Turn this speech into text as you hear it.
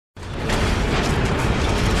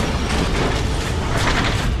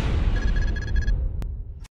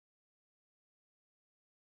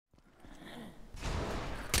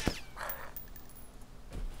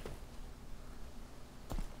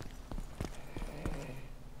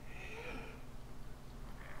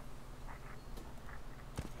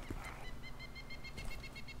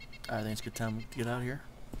I think it's a good time to get out of here.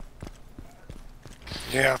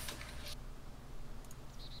 Yeah.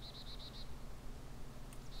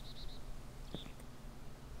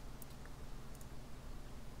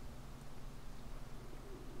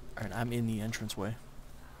 Alright, I'm in the entranceway.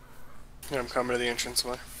 Yeah, I'm coming to the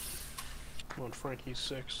entranceway. I'm on Frankie's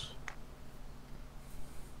 6.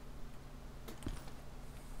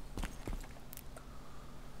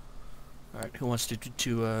 Alright, who wants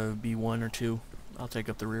to be 1 or 2? I'll take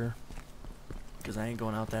up the rear. Because I ain't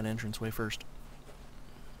going out that entranceway first.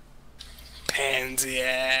 Pansy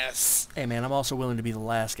ass. Hey man, I'm also willing to be the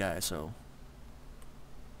last guy, so...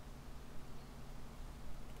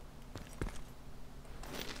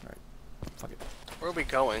 Alright, fuck it. Where are we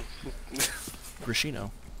going?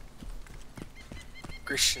 Grishino.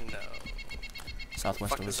 Grishino. Southwest of us. What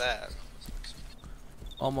the fuck is that?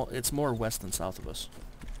 Almost, it's more west than south of us.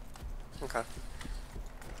 Okay.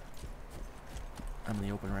 I'm in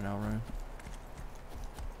the open right now, Ryan.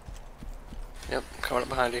 Yep, coming up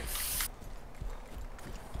behind you.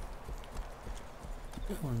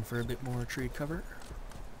 Going for a bit more tree cover.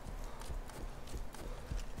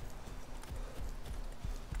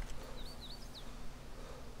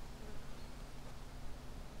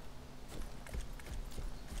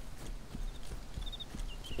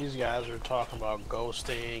 These guys are talking about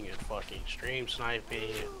ghosting and fucking stream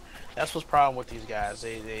sniping. And that's what's problem with these guys.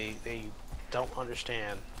 They don't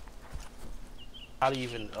understand how to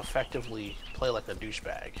even effectively play like a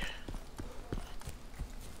douchebag.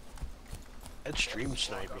 It's stream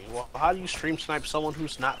sniping. Well, how do you stream snipe someone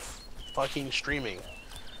who's not fucking streaming?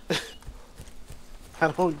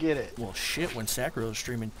 I don't get it. Well, shit, when Sakura was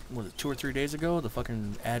streaming, was it 2 or 3 days ago, the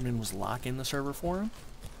fucking admin was locking the server for him?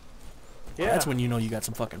 Yeah. That's when you know you got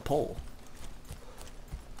some fucking pull.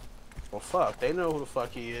 Well, fuck. They know who the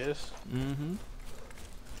fuck he is. Mm-hmm.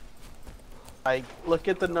 Like, look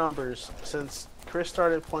at the numbers since Chris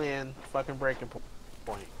started playing fucking Breaking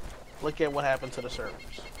Point. Look at what happened to the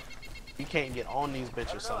servers. You can't get on these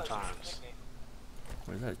bitches sometimes.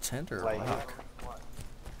 What is that, a tent or a Like, rock?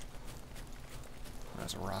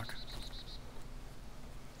 That's a rock.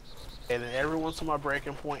 And then every once in a while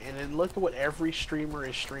Breaking Point, and then look at what every streamer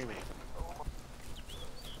is streaming.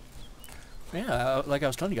 Yeah, like I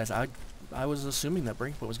was telling you guys, I was assuming that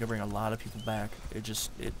Breakpoint was going to bring a lot of people back. It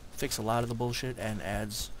fixed a lot of the bullshit and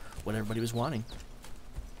adds what everybody was wanting.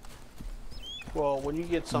 Well, when you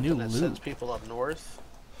get something that sends people up north,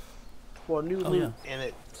 well, new loot, and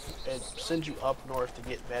it sends you up north to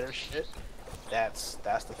get better shit, that's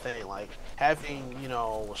the thing. Like, having, you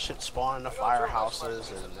know, shit spawn in the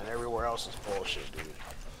firehouses and everywhere else is bullshit, dude.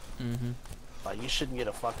 Mm-hmm. Like, you shouldn't get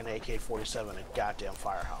a fucking AK-47 in a goddamn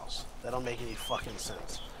firehouse. That don't make any fucking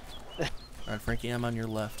sense. Alright, Frankie, I'm on your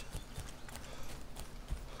left.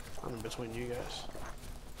 I'm in between you guys.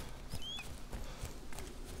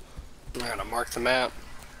 I'm gonna mark the map.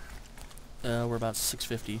 We're about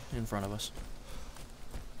 650 in front of us.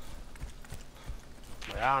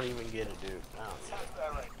 Like, I don't even get it, dude. I don't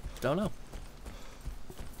get it. Don't know.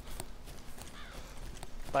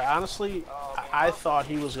 Like, honestly, I thought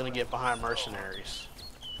he was going to get behind mercenaries.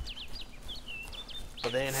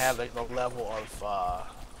 But they didn't have the level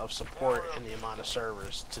of support and the amount of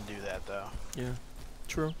servers to do that, though. Yeah,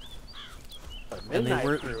 true. But And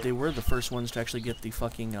they were the first ones to actually get the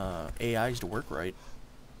fucking AIs to work right.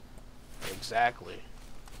 Exactly.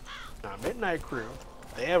 Now, Midnight Crew,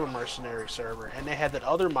 they have a mercenary server, and they had that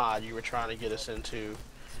other mod you were trying to get us into.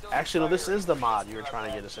 Actually, no, this is the mod you were trying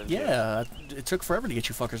to get us into. Yeah, it took forever to get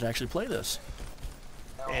you fuckers to actually play this.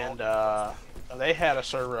 And they had a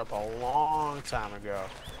server up a long time ago.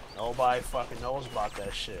 Nobody fucking knows about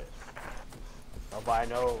that shit. Nobody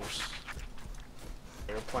knows.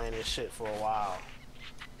 They were playing this shit for a while.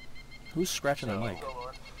 Who's scratching the mic?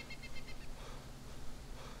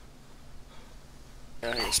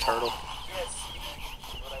 I think it's Turtle.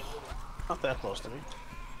 Not that close to me.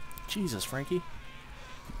 Jesus, Frankie.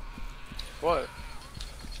 What?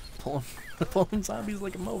 Pulling zombies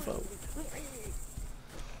like a mofo.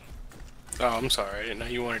 Oh, I'm sorry. I didn't know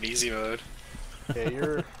you wanted easy mode. Yeah,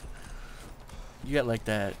 you're... You got like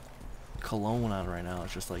that cologne on right now.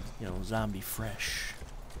 It's just like, you know, zombie fresh.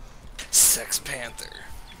 Sex Panther.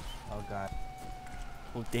 Oh god.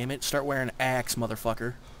 Well, damn it. Start wearing Axe,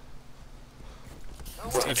 motherfucker.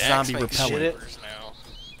 It's Axe zombie makes repellent. shivers now.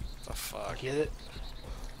 The fuck? Get it?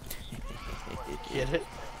 Get it?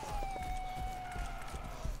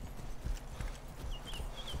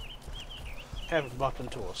 Haven't bumped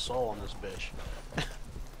into a soul in this bitch.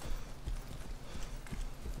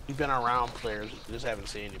 You've been around players, you just haven't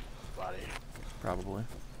seen anybody. Probably.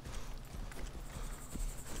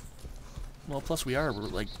 Well, plus we are,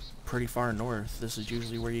 like, pretty far north. This is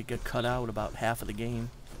usually where you get cut out about half of the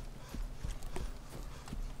game.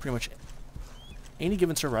 Pretty much any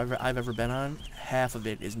given server I've ever been on, half of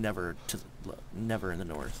it is never in the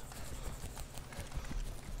north.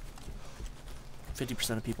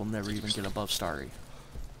 50% of people never even get above Starry.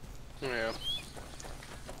 Yeah.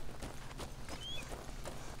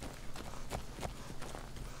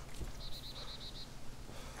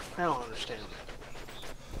 I don't understand that.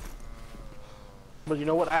 But you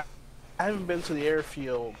know what? I haven't been to the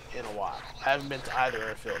airfield in a while. I haven't been to either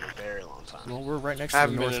airfield in a very long time. Well, we're right next I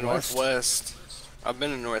to the haven't been northwest. in northwest. I've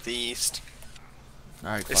been in northeast.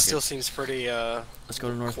 Alright, It still seems pretty let's go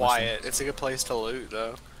to northwest. quiet. It's a good place to loot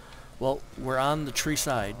though. Well, we're on the tree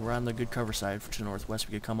side. We're on the good cover side to the northwest.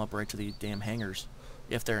 We could come up right to the damn hangars,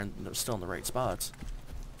 if they're still in the right spots.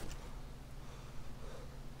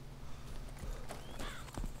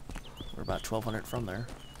 We're about 1,200 from there.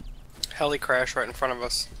 Heli crash right in front of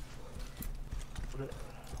us.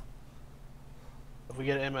 If we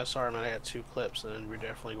get an MSR and I got 2 clips, then we're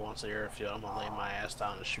definitely going to the airfield. I'm gonna lay my ass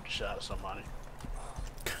down and shoot a shot at somebody.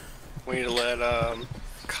 We need to let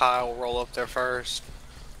Kyle roll up there first.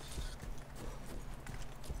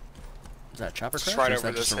 Is that chopper Just crash? right Or is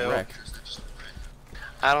over that just this a hill. wreck?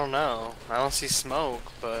 I don't know. I don't see smoke,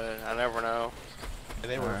 but I never know. And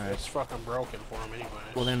they were, Alright. it's fucking broken for them anyway.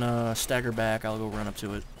 Well then, stagger back. I'll go run up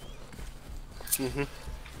to it. Mhm.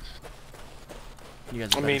 You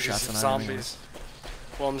guys I have mean, better shots just than if I am anyway. zombies.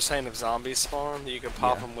 Well, I'm just saying if zombies spawn, you can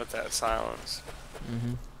pop Yeah. them with that silence.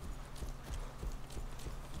 Mm-hmm.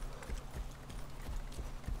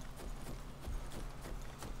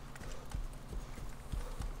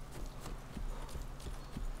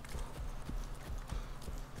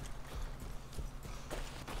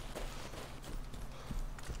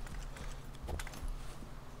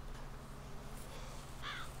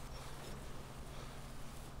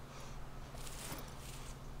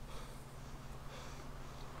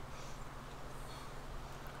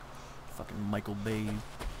 Fucking Michael Bay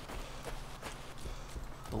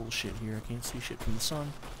bullshit here. I can't see shit from the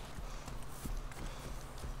sun.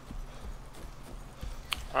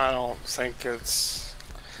 I don't think it's...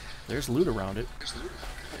 There's loot around it.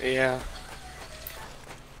 Yeah.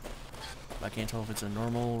 I can't tell if it's a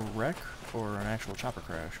normal wreck or an actual chopper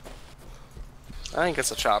crash. I think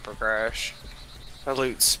it's a chopper crash. The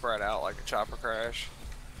loot's spread out like a chopper crash.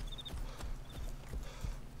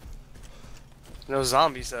 No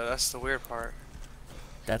zombies though, that's the weird part.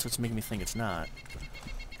 That's what's making me think it's not.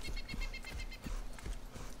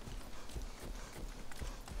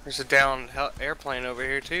 There's a down airplane over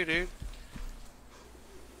here too, dude.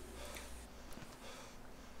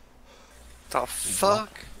 The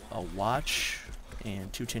fuck? A watch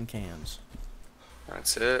and 2 tin cans.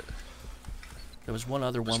 That's it. There was one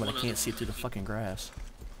other one, but I can't see it through the fucking grass.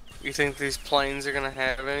 You think these planes are gonna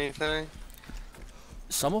have anything?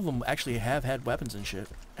 Some of them actually have had weapons and shit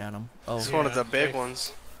at them. Oh, It's Yeah, one of the big they-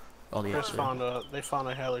 ones. oh, the Chris they found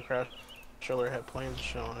a heli crash. Sure, had planes and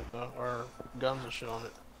shit on it, or guns and shit on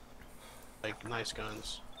it. Like nice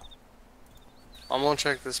guns. I'm gonna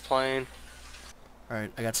check this plane.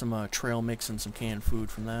 Alright, I got some trail mix and some canned food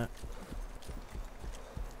from that.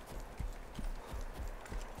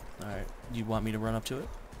 Alright, do you want me to run up to it?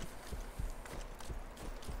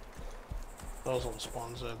 Those on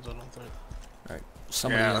spawn Zeds, I don't think. Alright,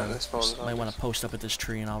 somebody Yeah, that's probably might want zombies. to post up at this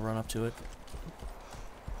tree and I'll run up to it.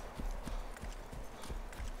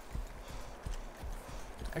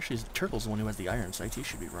 Actually, Turkle's the one who has the iron sights. He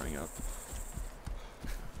should be running up.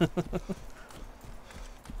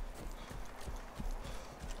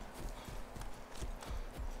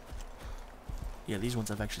 Yeah, these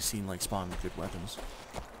ones I've actually seen like spawn with good weapons.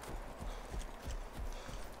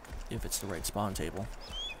 If it's the right spawn table.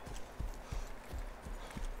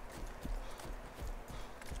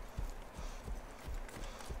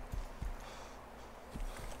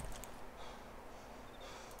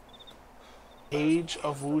 Age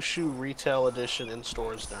of Wushu Retail Edition in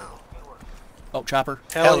stores now. Oh, chopper.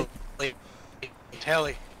 Heli.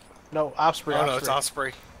 Heli. No, Osprey. Oh no, Osprey. it's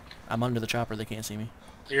Osprey. I'm under the chopper. They can't see me.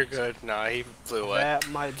 You're good. Nah, he flew away. That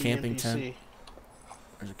might be Camping NPC. tent.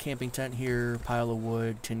 There's a camping tent here, pile of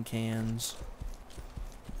wood, tin cans.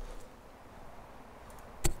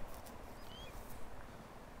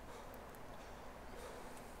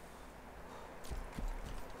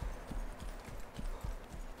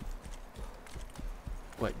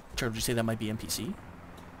 What, Trevor, did you say that might be NPC?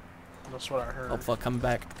 That's what I heard. Oh fuck, coming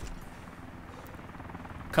back.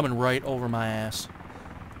 Coming right over my ass.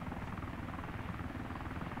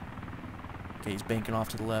 Okay, he's banking off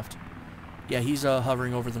to the left. Yeah, he's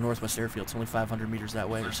hovering over the northwest airfield. It's only 500 meters that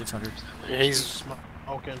way, or 600. Yeah, he's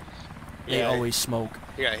smoking. They always smoke.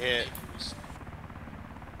 He got hit.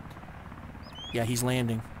 Yeah, he's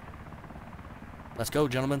landing. Let's go,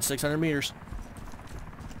 gentlemen. 600 meters.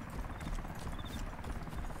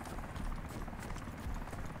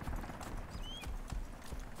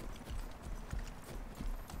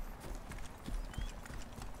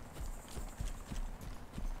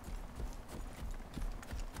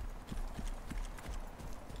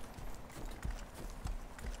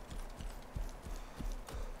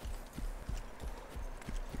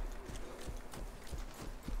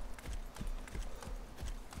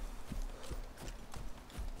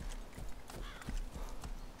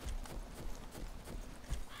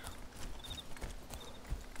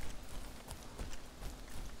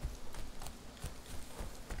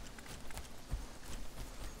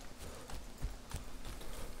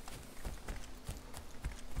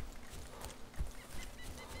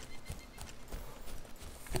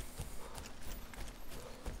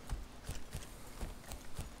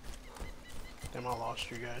 Damn, I lost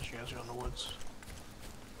you guys. You guys are in the woods.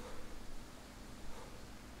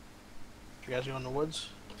 You guys are in the woods?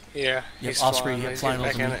 Yeah. Yep, He's Osprey flying, flying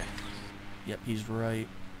back over in me. it. Yep, he's right.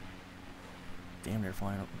 Damn, they're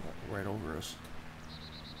flying right over us.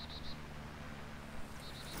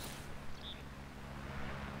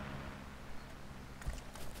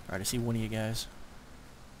 Alright, I see one of you guys.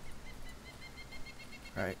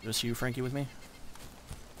 Alright, this you, Frankie, with me?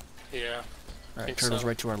 Yeah. Alright, Turtle's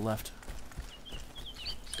right to our left.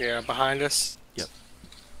 Yeah, behind us. Yep.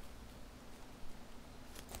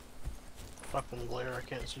 Fucking glare, I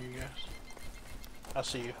can't see you guys. I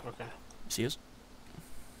see you, okay. You see us?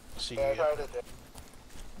 I see you. Yeah.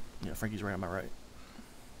 Yeah, Frankie's right on my right.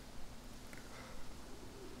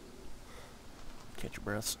 Catch your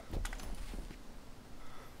breaths.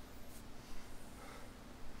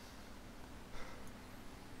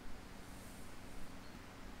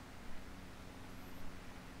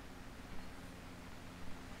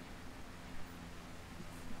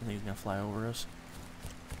 I think he's gonna fly over us.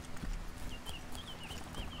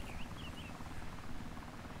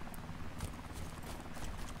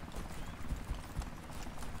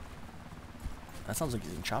 That sounds like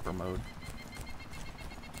he's in chopper mode.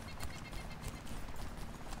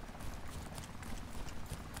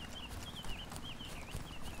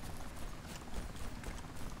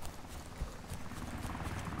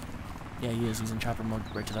 Yeah, he is. He's in chopper mode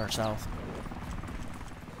right to our south.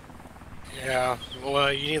 Yeah,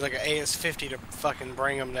 well, you need like an AS-50 to fucking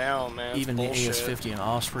bring him down, man. Even the AS-50 and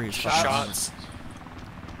Osprey is fucking shots.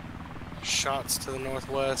 Shots to the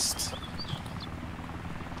northwest.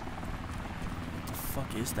 What the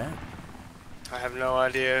fuck is that? I have no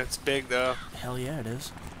idea. It's big though. Hell yeah, it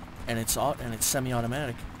is. And it's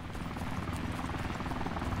semi-automatic.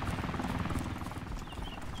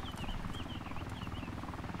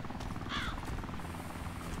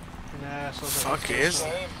 Nah, so Fuck is?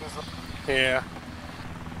 Yeah.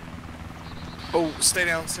 Oh, stay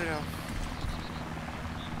down, stay down.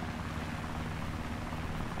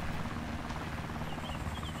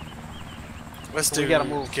 Let's do. We gotta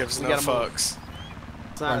move. Gives We no gotta move. fucks.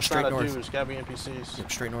 It's not, straight a north. dude, it's gotta be NPCs.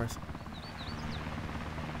 Yep, straight north.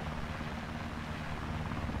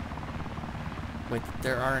 Wait,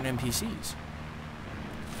 there aren't NPCs.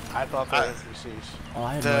 I thought they were NPCs. Oh,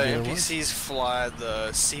 I had The no idea there was. NPCs fly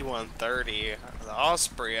the C-130. The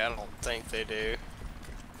Osprey, I don't think they do.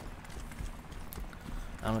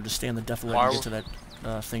 I don't know, just stay on the defilade and get to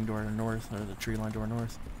that thing to our north, or the tree line to our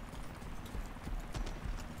north.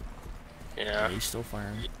 Yeah. He's still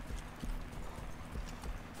firing.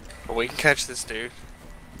 But we can catch this dude.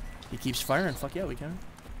 He keeps firing, fuck yeah, we can.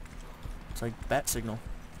 It's like bat signal.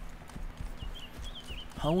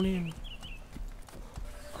 Hone in.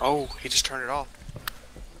 Oh, he just turned it off.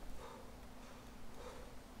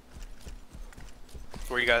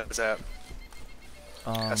 Where you guys at?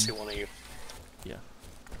 I see one of you. Yeah.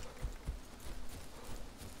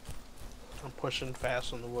 I'm pushing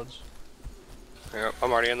fast in the woods. Yep,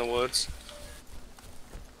 I'm already in the woods.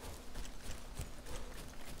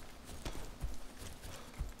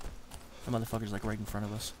 The motherfucker's like right in front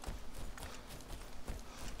of us.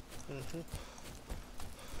 Mm-hmm.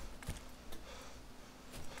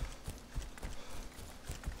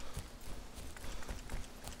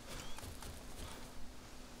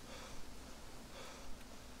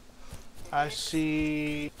 I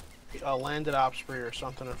see a landed Osprey or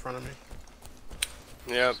something in front of me.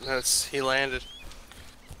 Yep, he landed.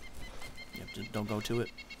 Yep, just don't go to it.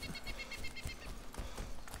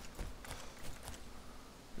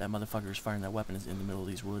 That motherfucker's firing that weapon is in the middle of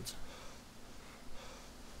these woods.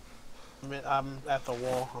 I'm at the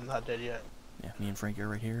wall. I'm not dead yet. Yeah, me and Frankie are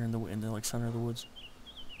right here in the like center of the woods.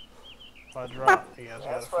 If I drop, you guys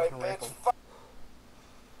got a fucking rifle.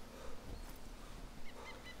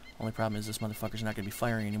 Only problem is this motherfucker's not gonna be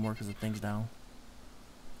firing anymore because the thing's down.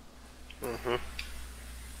 Mm-hmm.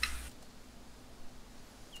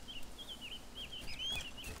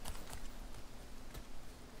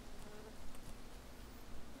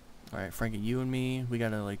 Alright, Frankie, you and me, we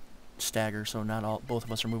gotta like stagger so not both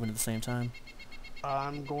of us are moving at the same time.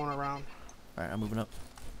 I'm going around. Alright, I'm moving up.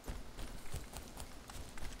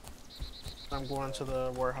 I'm going to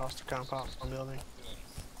the warehouse to compound building.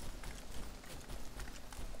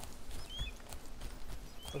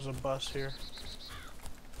 There's a bus here.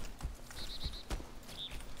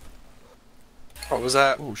 What was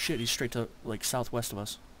that? Oh shit, he's straight to like southwest of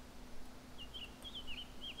us.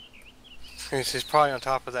 He's probably on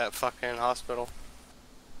top of that fucking hospital.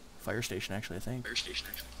 Fire station, actually, I think. Fire station.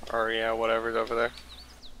 Or yeah, whatever's over there.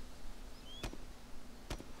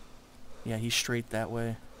 Yeah, he's straight that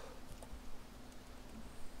way.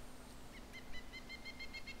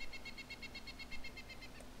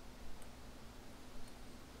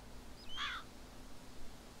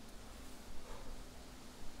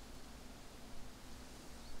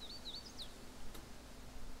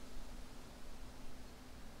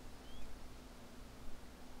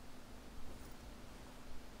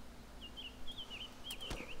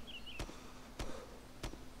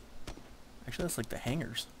 Actually, that's like the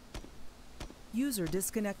hangars. User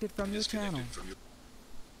disconnected from your channel.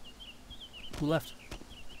 Who left?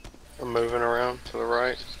 I'm moving around to the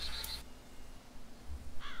right.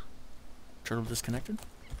 Turtle disconnected?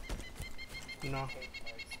 No.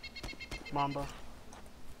 Mamba.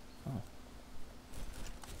 Oh.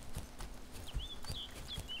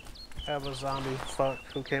 I have a zombie fuck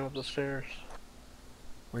who came up the stairs.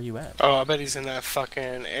 Where you at? Oh, I bet he's in that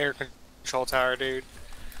fucking air control tower, dude.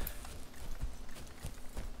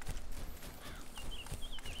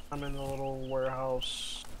 I'm in the little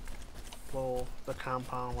warehouse, the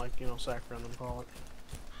compound, like, you know, Sacra and them call it.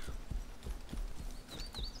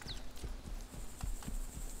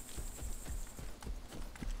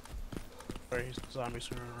 Sorry, he's zombie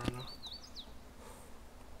swimming around now.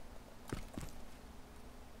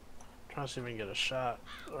 Trying to see if we can get a shot,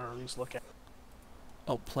 or at least look at.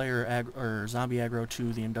 Oh, or zombie aggro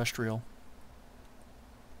to the industrial.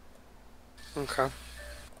 Okay.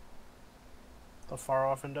 The far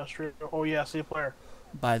off industrial. Oh yeah, see a player.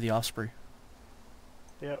 By the Osprey.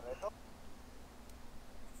 Yep.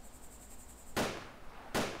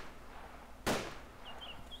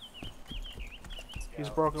 He's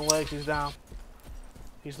broken legs. He's down.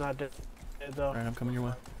 He's not dead though. Alright, I'm coming your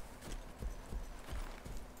way.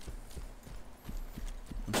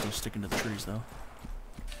 I'm still sticking to the trees though.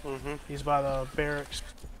 Mm-hmm. He's by the barracks.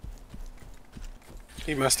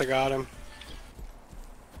 He must have got him.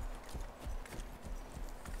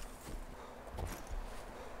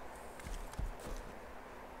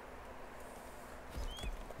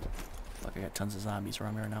 Fuck, I got tons of zombies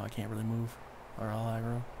around me right now. I can't really move. Or all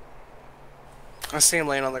aggro. I see him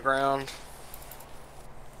laying on the ground.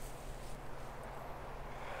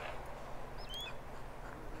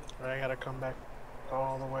 Right, I gotta come back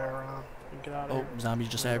all the way around and get out of Oh, here. zombies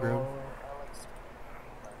just aggroed.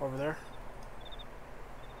 Over there?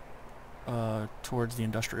 Towards the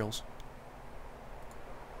industrials.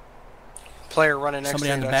 Player running next Somebody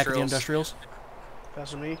to on the back of the industrials?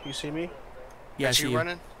 That's me. You see me? Yeah, I Is see you you.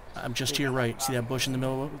 running? I'm just to your right. See that bush in the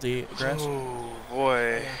middle of the grass? Oh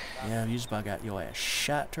boy. Yeah, you just about got your ass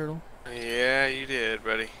shot, Turtle. Yeah, you did,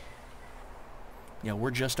 buddy. Yeah,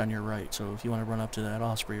 we're just on your right, so if you want to run up to that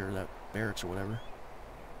Osprey or that barracks or whatever.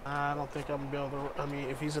 I don't think I'm gonna be able to. I mean,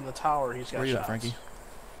 if he's in the tower, he's got Where you shots. at, Frankie?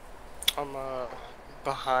 I'm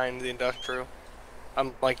behind the industrial.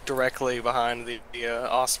 I'm like directly behind the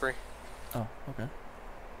Osprey. Oh, okay.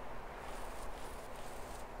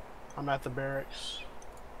 I'm at the barracks.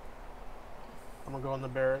 I'm gonna go in the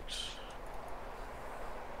barracks.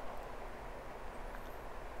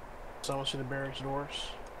 Someone see the barracks doors?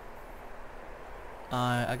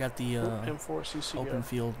 I got the M4 CCO. open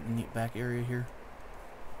field neat back area here.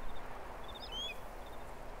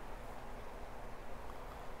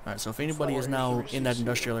 Alright, so if anybody is now in that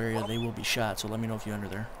industrial area, they will be shot, so let me know if you're under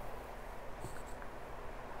there.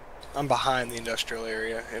 I'm behind the industrial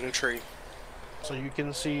area in a tree. So you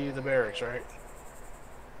can see the barracks, right?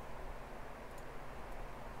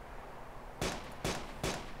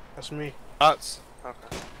 That's me. Nuts.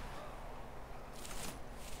 Okay.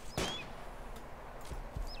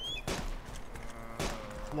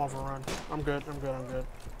 I'm overrun. I'm good. I'm good. I'm good.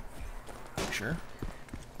 Sure.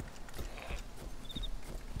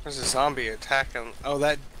 There's a zombie attacking. Oh,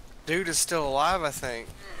 that dude is still alive, I think.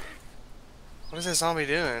 What is that zombie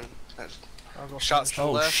doing? Shots to the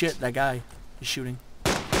Oh left. shit, that guy is shooting.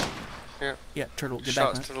 Yeah. Yeah, turtle, get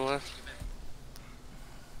Shots back, to man. the left.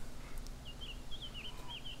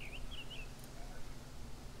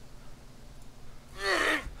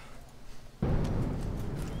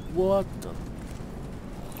 What the?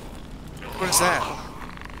 What is that?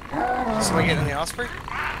 Somebody getting in the Osprey?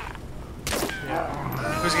 Yeah.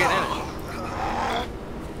 Who's getting in it?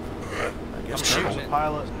 I guess I'm turtle. shooting it.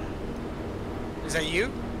 Pilot. Is that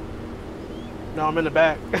you? No, I'm in the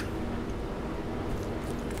back.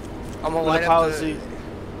 I'm gonna In light the up pilot the... seat.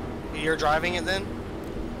 You're driving it then?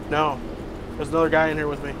 No. There's another guy in here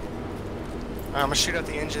with me. Alright, I'm gonna shoot out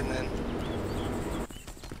the engine then.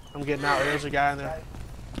 I'm getting out. There's a guy in there.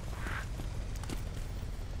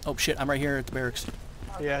 Oh shit, I'm right here at the barracks.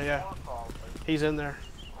 Yeah, yeah. He's in there.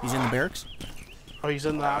 He's in the barracks? Oh, he's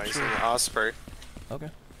in the Oh, he's in Osprey. the Osprey. Okay.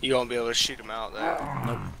 You won't be able to shoot him out though.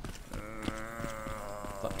 Nope.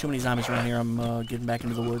 Fuck, too many zombies around here. I'm getting back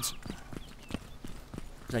into the woods.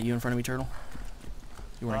 Is that you in front of me, Turtle?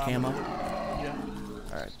 You wearing camo? Yeah.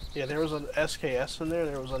 Alright. Yeah, there was an SKS in there.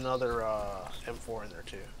 There was another M4 in there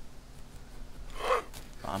too. Oh,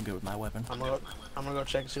 I'm good with my weapon. I'm gonna go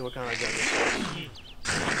check and see what kind of gun this is.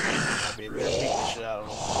 Might be able to beat the shit out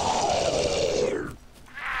of him.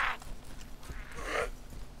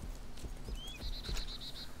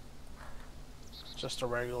 Just a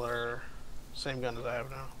regular, same gun as I have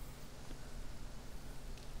now.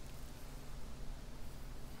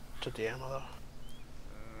 Took the ammo though.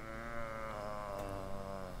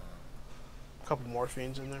 A couple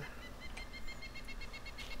morphines in there.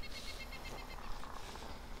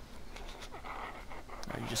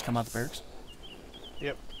 Alright, you just come out the barracks?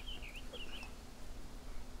 Yep.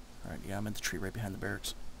 Alright, yeah, I'm in the tree right behind the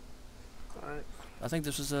barracks. Alright. I think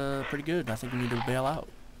this is pretty good. I think we need to bail out.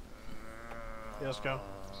 Yeah, let's go.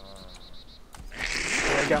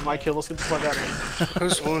 Yeah, I got my kill. Let's get the fuck out of here.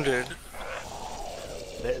 Who's wounded?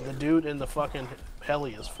 The dude in the fucking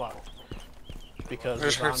heli is fucked. Because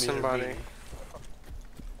Just the hurt zombies are somebody. beating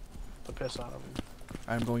the piss out of him.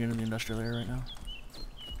 I'm going into the industrial area right now.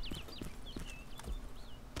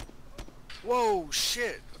 Whoa,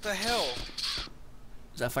 shit! What the hell?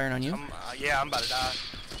 Is that firing on you? Yeah, I'm about to die.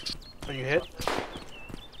 Are you hit?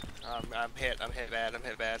 I'm hit. I'm hit bad. I'm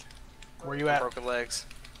hit bad. Where you at? Broken legs.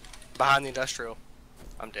 Behind the industrial.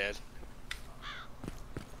 I'm dead.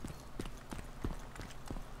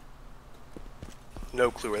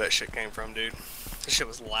 No clue where that shit came from, dude. This shit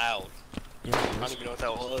was loud. Yeah, I it don't is. even know what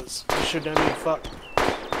that was. You should have been fucked.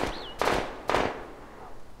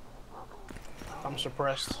 I'm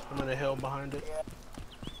suppressed. I'm in a hill behind it.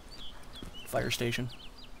 Fire station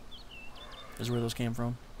is where those came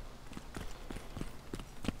from.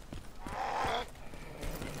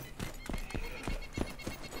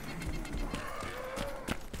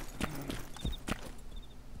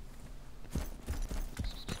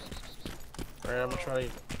 Alright, I'm gonna try to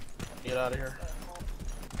get out of here.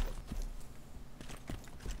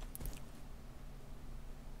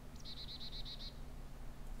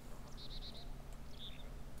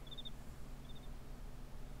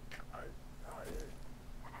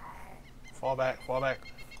 Fall back, fall back.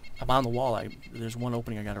 I'm on the wall. There's one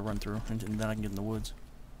opening I gotta run through, and then I can get in the woods.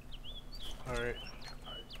 Alright.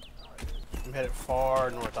 I'm headed far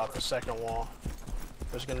north off the second wall.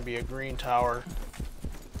 There's gonna be a green tower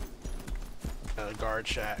and a guard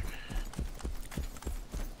shack.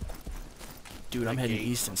 Dude, I'm The heading gate.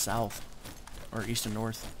 east and south. Or east and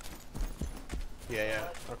north. Yeah,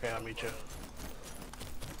 yeah. Okay, I'll meet you.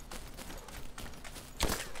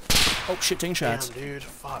 Oh shit, taking shots. Damn, dude.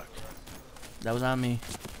 Fuck. That was on me.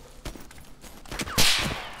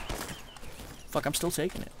 Fuck, I'm still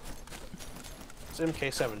taking it. It's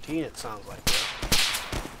MK17, it sounds like,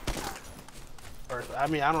 bro. Or, I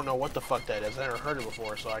mean, I don't know what the fuck that is. I never heard it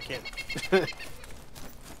before, so I can't.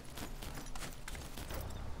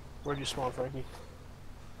 Where'd you spawn, Frankie?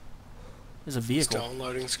 There's a vehicle. Still on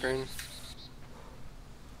loading screen.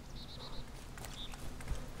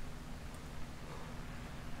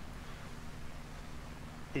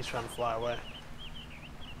 He's trying to fly away.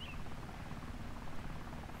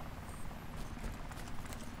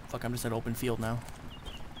 Fuck, I'm just at open field now.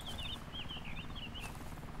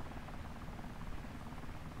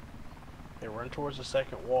 They run towards the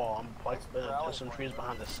second wall. I'm like there's some trees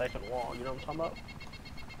behind the second wall. You know what I'm talking about?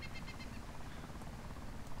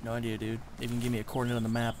 No idea, dude. If you can give me a coordinate on the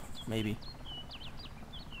map, maybe.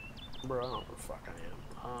 Bro, I don't know where the fuck I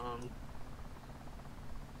am.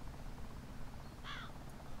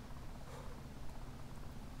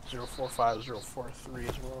 045043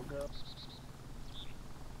 is where I'll go.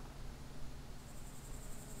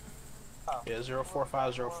 Yeah,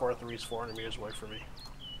 045043 is 400 meters away from me.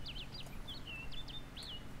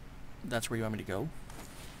 That's where you want me to go?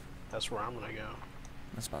 That's where I'm gonna go.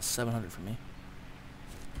 That's about 700 from me.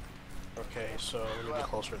 Okay, so let me get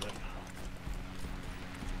closer then.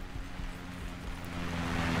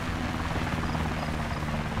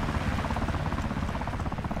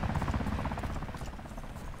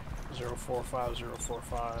 Zero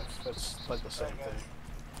 45045. That's like the same thing.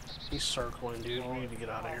 He's circling, dude. We need to get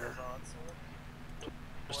out of here.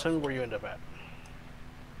 Just tell me where you end up at.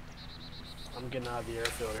 I'm getting out of the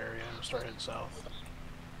airfield area and start heading south.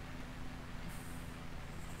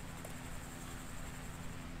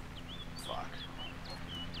 Fuck.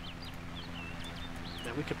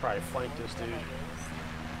 Man, we could probably flank this dude.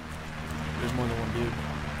 There's more than one dude.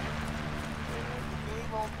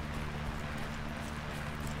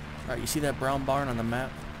 Alright, you see that brown barn on the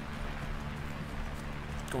map?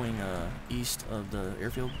 Going east of the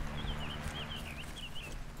airfield?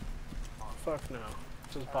 Fuck no.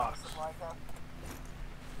 It's his box.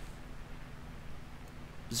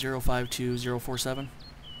 052047.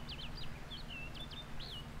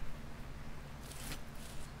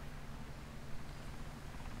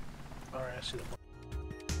 Alright, I see the box.